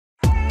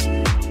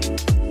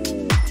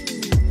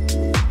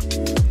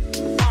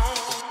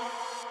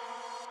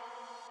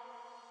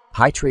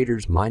Hi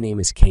traders, my name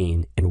is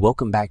Kane and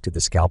welcome back to the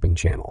Scalping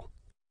channel.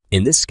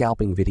 In this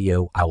scalping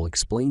video, I will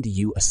explain to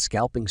you a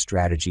scalping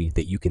strategy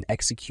that you can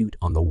execute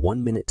on the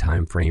 1-minute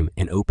time frame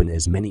and open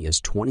as many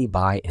as 20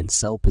 buy and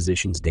sell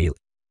positions daily.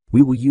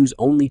 We will use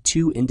only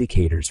 2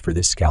 indicators for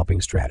this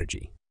scalping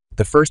strategy.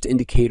 The first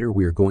indicator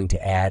we are going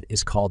to add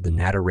is called the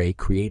NAT array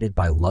created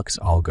by Lux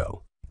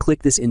Algo.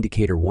 Click this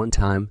indicator one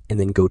time and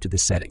then go to the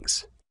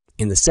settings.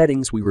 In the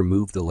settings, we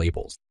remove the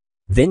labels.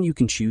 Then you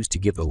can choose to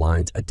give the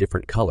lines a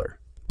different color.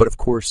 But of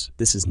course,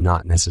 this is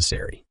not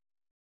necessary.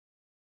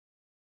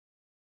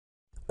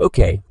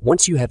 Okay,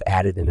 once you have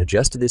added and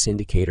adjusted this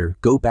indicator,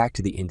 go back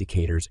to the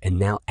indicators and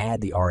now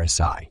add the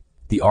RSI.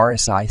 The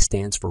RSI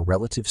stands for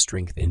Relative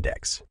Strength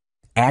Index.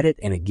 Add it,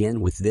 and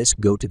again with this,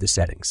 go to the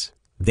settings.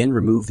 Then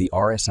remove the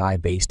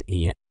RSI based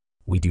EN.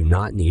 We do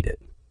not need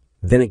it.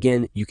 Then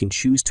again, you can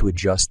choose to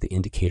adjust the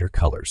indicator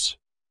colors.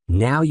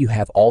 Now you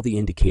have all the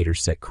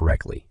indicators set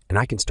correctly, and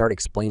I can start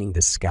explaining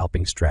this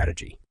scalping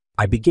strategy.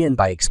 I begin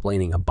by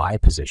explaining a buy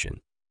position.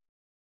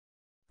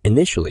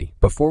 Initially,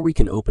 before we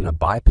can open a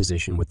buy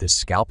position with this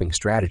scalping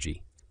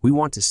strategy, we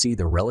want to see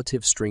the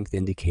relative strength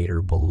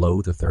indicator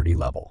below the 30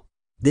 level.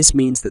 This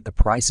means that the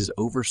price is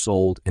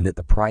oversold and that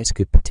the price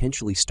could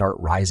potentially start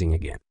rising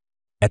again.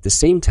 At the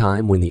same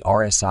time, when the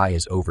RSI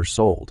is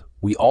oversold,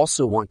 we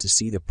also want to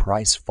see the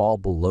price fall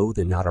below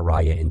the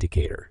Nadaraya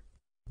indicator.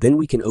 Then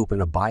we can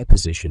open a buy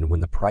position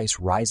when the price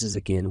rises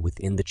again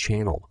within the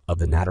channel of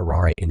the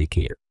Nadaraya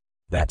indicator.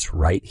 That's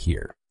right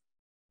here.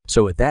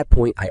 So at that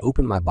point, I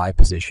open my buy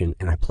position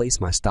and I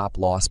place my stop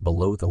loss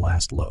below the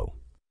last low.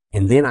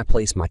 And then I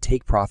place my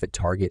take profit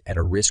target at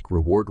a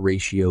risk-reward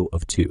ratio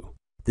of 2.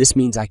 This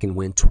means I can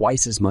win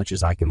twice as much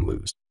as I can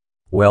lose.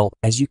 Well,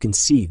 as you can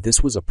see,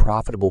 this was a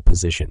profitable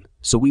position,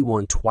 so we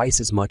won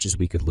twice as much as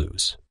we could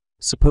lose.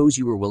 Suppose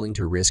you were willing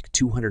to risk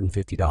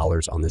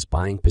 $250 on this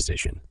buying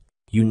position.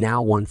 You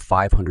now won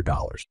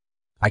 $500.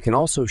 I can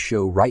also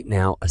show right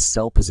now a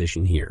sell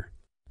position here,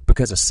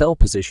 because a sell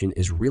position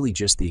is really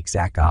just the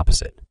exact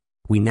opposite.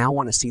 We now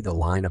want to see the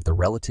line of the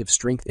Relative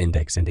Strength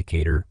Index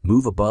indicator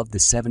move above the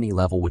 70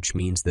 level, which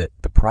means that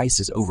the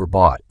price is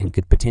overbought and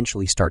could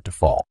potentially start to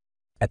fall.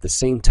 At the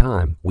same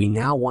time, we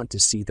now want to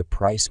see the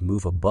price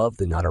move above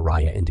the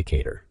Nadaraya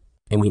indicator.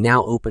 And we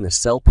now open a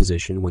sell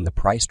position when the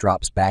price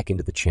drops back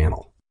into the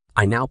channel.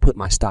 I now put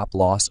my stop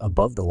loss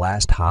above the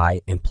last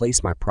high and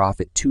place my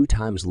profit 2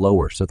 times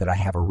lower so that I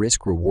have a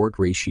risk-reward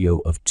ratio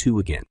of 2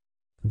 again.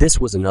 This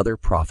was another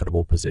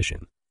profitable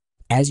position.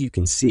 As you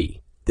can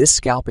see, this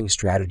scalping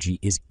strategy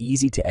is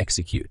easy to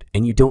execute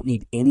and you don't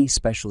need any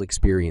special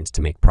experience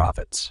to make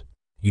profits.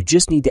 You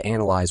just need to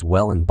analyze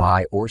well and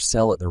buy or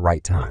sell at the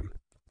right time.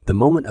 The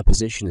moment a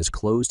position is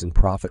closed in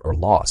profit or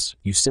loss,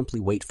 you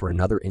simply wait for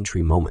another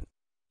entry moment.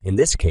 In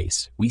this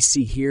case, we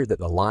see here that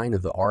the line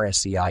of the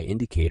RSI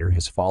indicator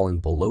has fallen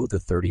below the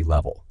 30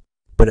 level.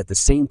 But at the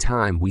same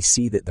time, we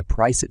see that the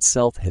price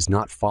itself has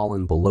not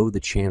fallen below the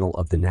channel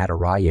of the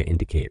Nadaraya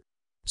indicator.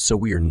 So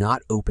we are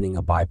not opening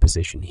a buy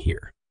position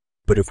here.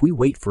 But if we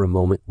wait for a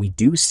moment, we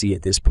do see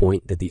at this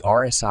point that the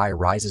RSI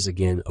rises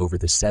again over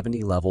the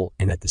 70 level,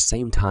 and at the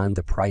same time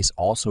the price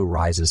also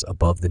rises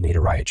above the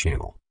Nadaraya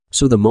channel.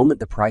 So the moment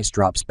the price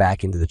drops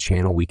back into the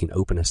channel, we can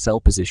open a sell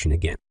position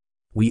again.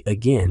 We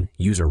again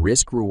use a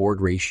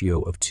risk-reward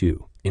ratio of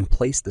 2 and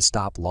place the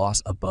stop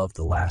loss above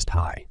the last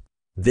high.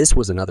 This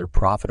was another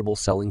profitable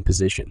selling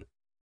position.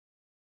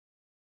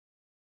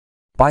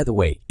 By the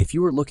way, if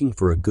you are looking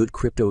for a good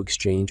crypto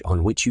exchange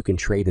on which you can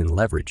trade and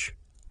leverage,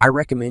 I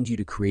recommend you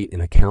to create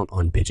an account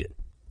on Bitget.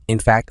 In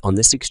fact, on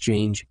this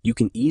exchange, you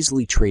can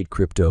easily trade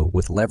crypto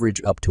with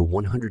leverage up to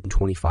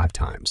 125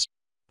 times,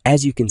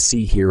 as you can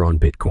see here on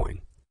Bitcoin.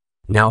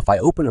 Now, if I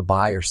open a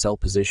buy or sell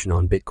position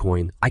on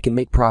Bitcoin, I can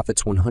make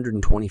profits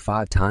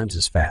 125 times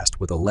as fast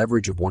with a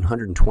leverage of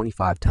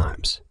 125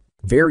 times.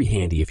 Very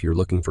handy if you're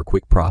looking for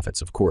quick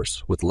profits, of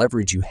course. With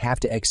leverage, you have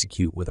to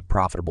execute with a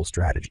profitable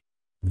strategy.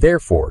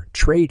 Therefore,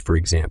 trade, for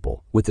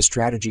example, with the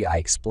strategy I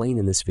explain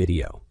in this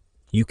video.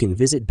 You can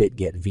visit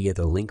Bitget via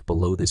the link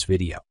below this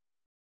video.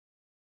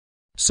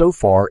 So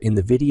far in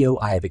the video,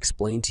 I have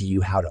explained to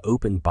you how to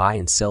open buy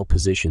and sell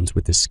positions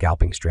with this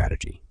scalping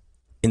strategy.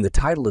 In the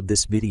title of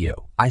this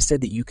video, I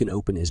said that you can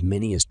open as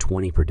many as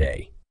 20 per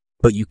day,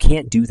 but you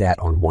can't do that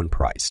on one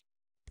price.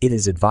 It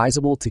is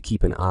advisable to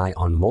keep an eye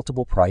on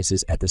multiple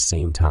prices at the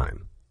same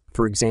time.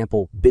 For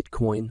example,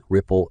 Bitcoin,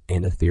 Ripple,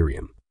 and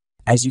Ethereum.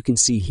 As you can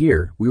see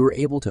here, we were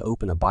able to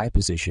open a buy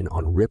position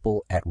on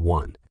Ripple at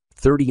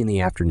 1:30 in the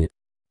afternoon,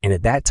 and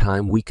at that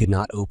time we could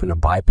not open a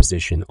buy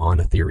position on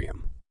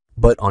Ethereum.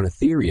 But on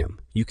Ethereum,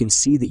 you can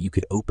see that you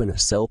could open a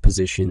sell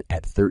position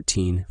at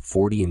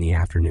 13:40 in the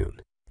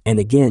afternoon, and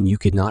again you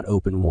could not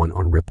open one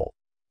on Ripple.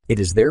 It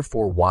is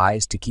therefore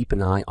wise to keep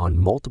an eye on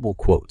multiple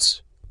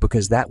quotes,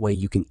 because that way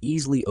you can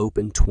easily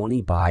open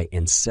 20 buy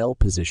and sell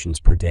positions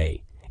per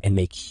day and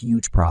make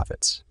huge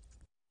profits.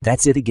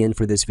 That's it again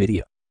for this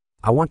video.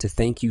 I want to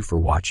thank you for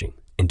watching,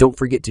 and don't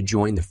forget to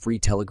join the free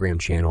Telegram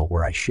channel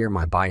where I share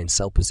my buy and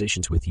sell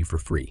positions with you for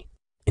free.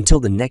 Until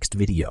the next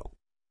video.